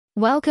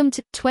Welcome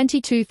to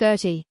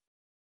 2230.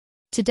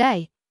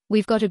 Today,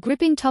 we've got a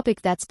gripping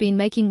topic that's been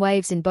making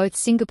waves in both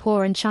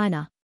Singapore and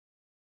China.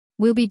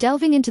 We'll be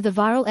delving into the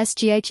viral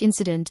SGH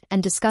incident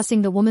and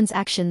discussing the woman's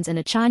actions and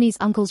a Chinese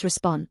uncle's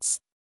response.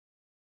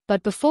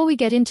 But before we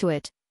get into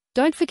it,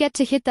 don't forget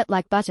to hit that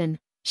like button,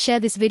 share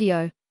this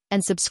video,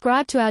 and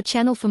subscribe to our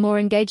channel for more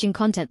engaging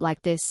content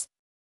like this.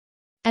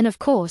 And of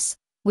course,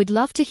 we'd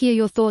love to hear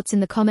your thoughts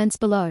in the comments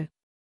below.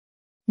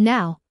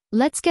 Now,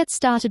 let's get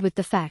started with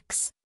the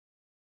facts.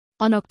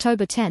 On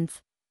October 10th,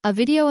 a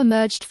video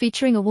emerged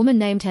featuring a woman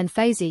named Han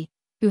Feizi,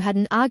 who had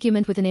an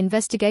argument with an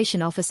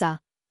investigation officer,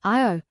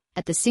 IO,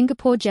 at the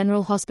Singapore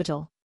General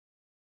Hospital.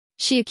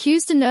 She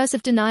accused a nurse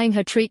of denying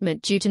her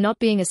treatment due to not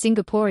being a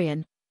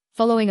Singaporean,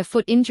 following a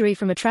foot injury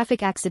from a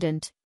traffic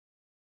accident.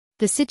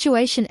 The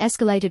situation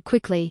escalated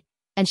quickly,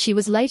 and she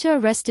was later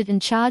arrested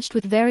and charged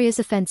with various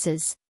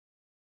offences.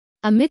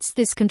 Amidst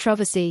this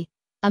controversy,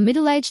 a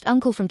middle-aged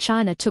uncle from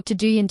China took to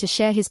Douyin to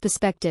share his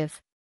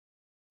perspective.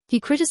 He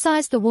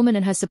criticized the woman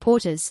and her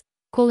supporters,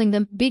 calling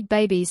them big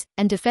babies,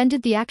 and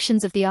defended the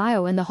actions of the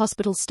IO and the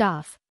hospital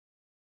staff.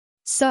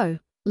 So,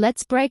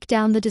 let's break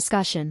down the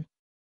discussion.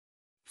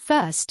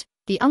 First,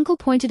 the uncle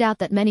pointed out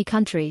that many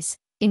countries,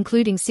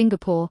 including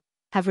Singapore,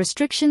 have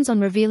restrictions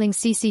on revealing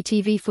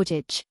CCTV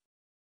footage.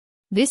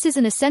 This is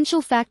an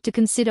essential fact to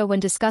consider when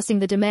discussing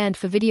the demand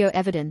for video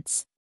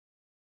evidence.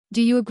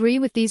 Do you agree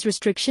with these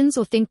restrictions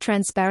or think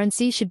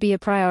transparency should be a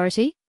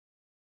priority?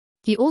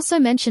 He also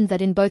mentioned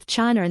that in both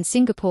China and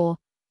Singapore,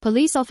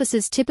 police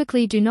officers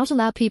typically do not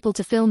allow people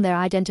to film their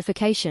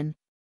identification.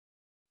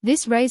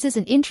 This raises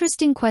an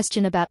interesting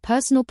question about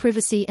personal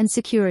privacy and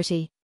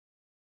security.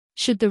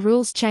 Should the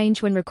rules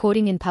change when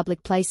recording in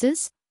public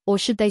places, or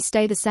should they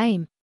stay the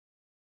same?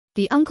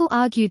 The uncle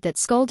argued that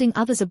scolding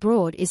others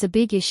abroad is a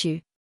big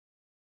issue.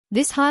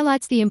 This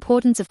highlights the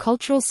importance of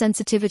cultural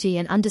sensitivity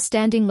and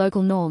understanding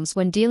local norms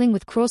when dealing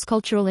with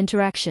cross-cultural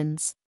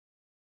interactions.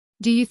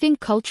 Do you think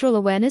cultural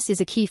awareness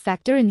is a key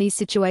factor in these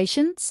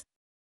situations?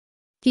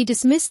 He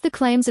dismissed the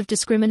claims of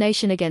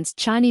discrimination against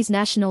Chinese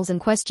nationals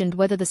and questioned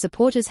whether the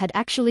supporters had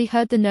actually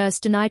heard the nurse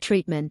deny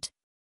treatment.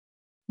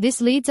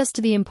 This leads us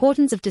to the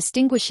importance of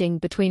distinguishing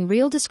between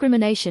real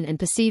discrimination and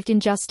perceived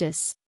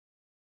injustice.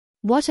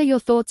 What are your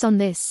thoughts on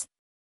this?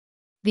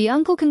 The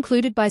uncle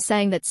concluded by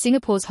saying that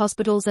Singapore's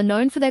hospitals are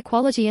known for their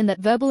quality and that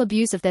verbal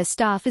abuse of their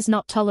staff is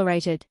not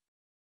tolerated.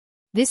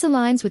 This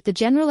aligns with the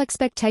general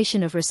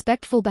expectation of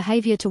respectful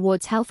behavior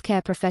towards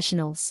healthcare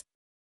professionals.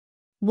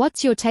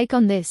 What's your take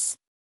on this?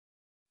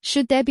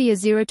 Should there be a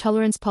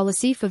zero-tolerance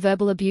policy for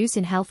verbal abuse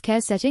in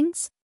healthcare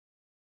settings?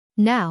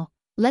 Now,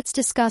 let's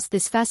discuss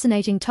this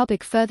fascinating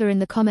topic further in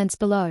the comments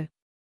below.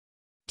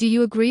 Do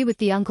you agree with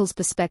the uncle's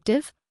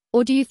perspective,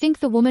 or do you think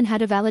the woman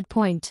had a valid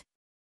point?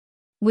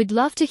 We'd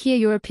love to hear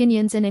your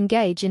opinions and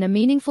engage in a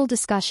meaningful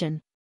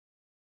discussion.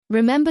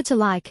 Remember to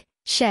like,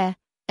 share,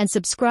 and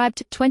subscribe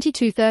to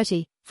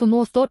 2230 for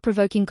more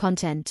thought-provoking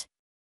content.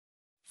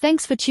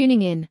 Thanks for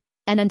tuning in,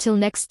 and until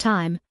next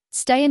time,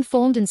 stay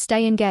informed and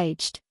stay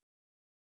engaged.